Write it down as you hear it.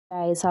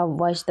Guys have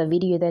watched the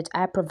video that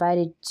I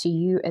provided to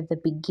you at the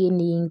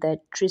beginning that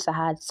Rissa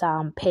had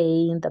some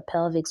pain, the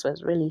pelvis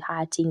was really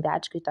hurting, they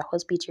had to go to the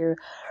hospital.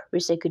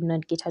 Rissa could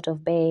not get out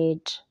of bed,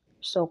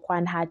 so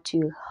Quan had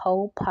to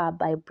help her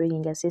by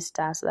bringing a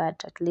sister so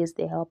that at least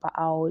they help her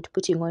out.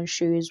 Putting on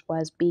shoes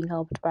was being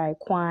helped by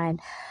Quan,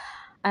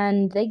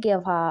 and they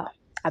gave her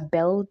a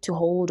belt to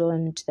hold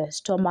on to the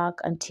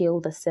stomach until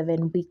the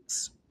 7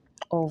 weeks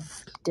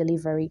of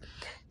delivery.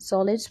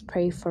 So let's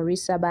pray for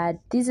Rissa. But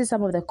these are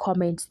some of the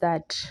comments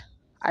that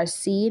are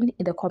seen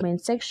in the comment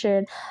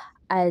section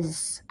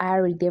as I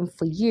read them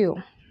for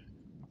you.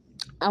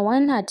 I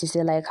want her to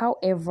say,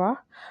 however,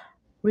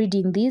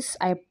 reading this,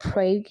 I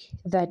pray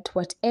that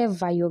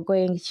whatever you're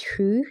going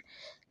through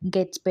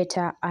gets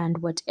better, and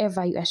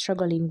whatever you are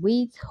struggling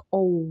with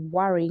or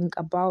worrying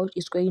about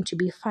is going to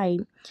be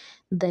fine.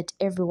 That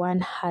everyone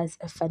has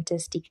a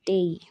fantastic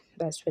day.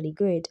 That's really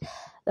good.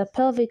 The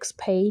pelvic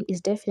pain is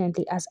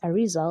definitely as a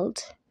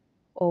result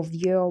of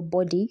your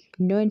body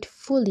not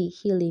fully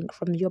healing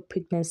from your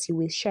pregnancy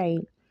with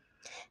Shine.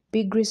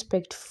 Big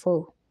respect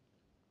for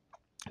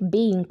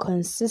being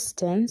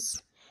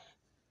consistent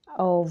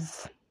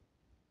of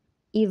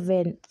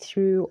even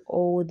through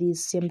all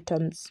these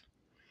symptoms.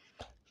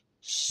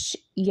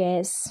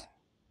 Yes,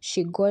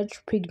 she got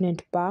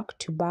pregnant back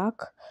to back,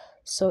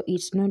 so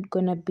it's not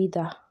gonna be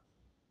the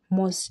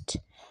most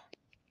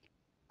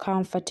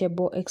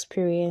comfortable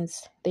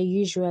experience. They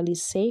usually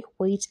say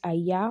wait a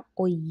year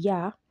or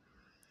year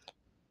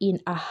in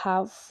a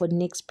half for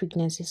next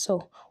pregnancy.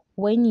 So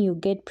when you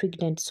get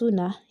pregnant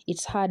sooner,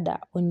 it's harder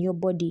on your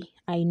body.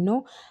 I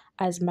know,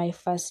 as my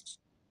first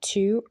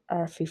two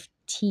are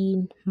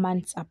 15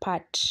 months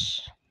apart.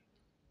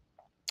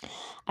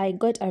 I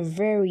got a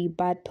very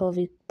bad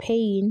pelvic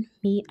pain.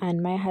 Me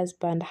and my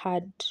husband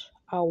had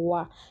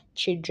our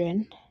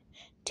children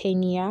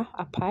 10 years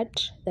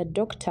apart. The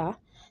doctor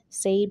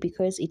said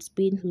because it's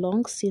been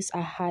long since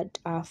I had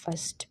our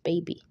first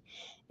baby.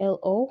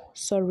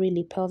 So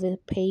really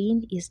pelvic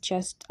pain is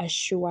just a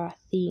sure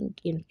thing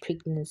in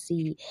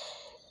pregnancy.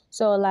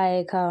 So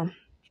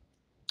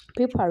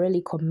people are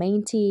really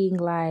commenting,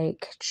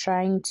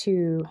 trying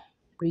to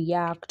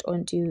react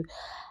onto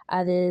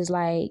others,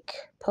 like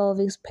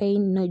pelvic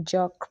pain, no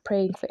joke,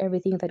 praying for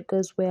everything that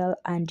goes well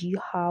and you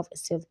have a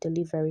safe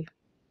delivery.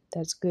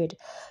 That's good.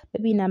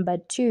 Baby number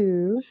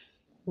 2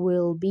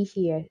 will be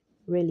here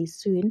really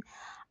soon,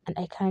 and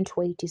I can't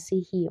wait to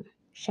see him.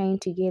 Shine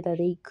together,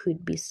 they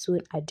could be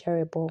soon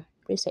adorable.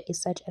 Rissa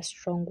is such a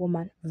strong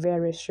woman,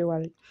 very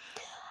sure.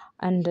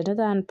 And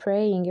another one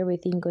praying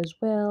everything goes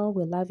well.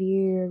 We love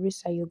you,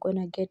 Rissa. You're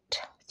gonna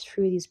get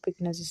through this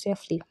pregnancy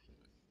safely.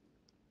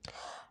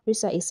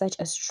 Rissa is such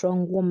a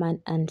strong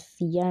woman and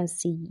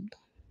fiancé.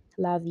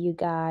 Love you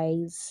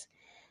guys.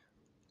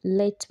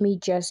 Let me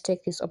just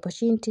take this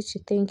opportunity to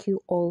thank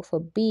you all for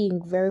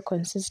being very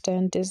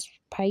consistent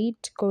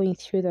despite going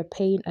through the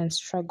pain and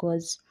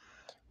struggles.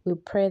 We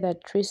pray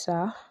that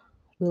Rissa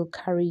will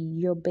carry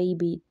your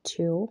baby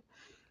to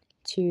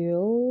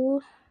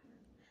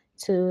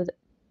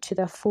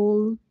the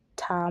full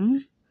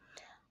term,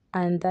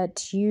 and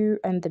that you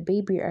and the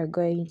baby are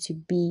going to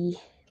be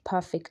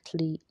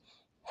perfectly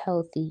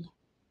healthy.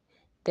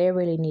 They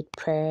really need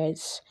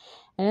prayers.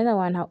 Another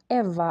one,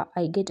 however,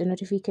 I get a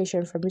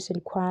notification from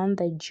Rissa Quan,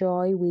 the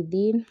joy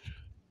within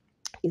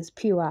is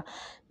pure.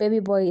 Baby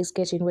boy is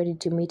getting ready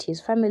to meet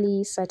his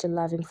family, such a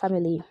loving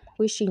family.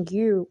 Wishing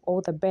you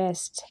all the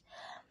best.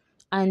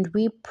 And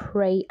we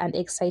pray and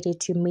excited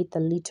to meet the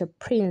little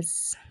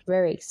prince.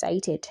 Very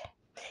excited.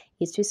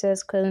 His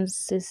features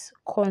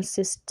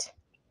consist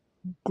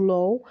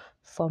glow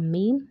for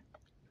me.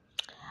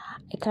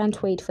 I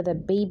can't wait for the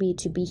baby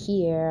to be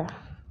here.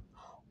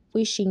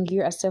 Wishing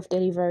you a safe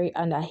delivery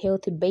and a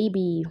healthy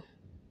baby.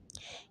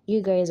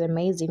 You guys are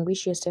amazing.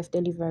 Wish you a safe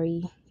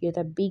delivery. You're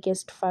the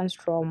biggest fans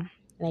from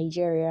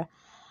Nigeria.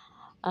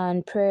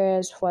 And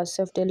prayers for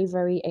safe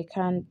delivery. I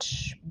can't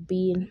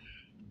be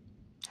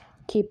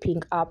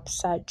keeping up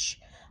such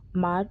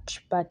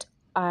much, but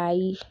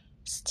I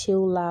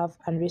still love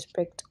and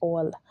respect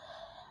all.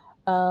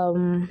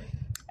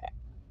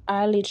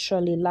 I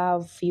literally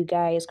love you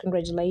guys.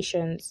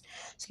 Congratulations.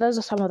 So those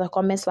are some of the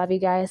comments. Love you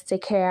guys.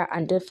 Take care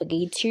and don't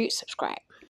forget to subscribe.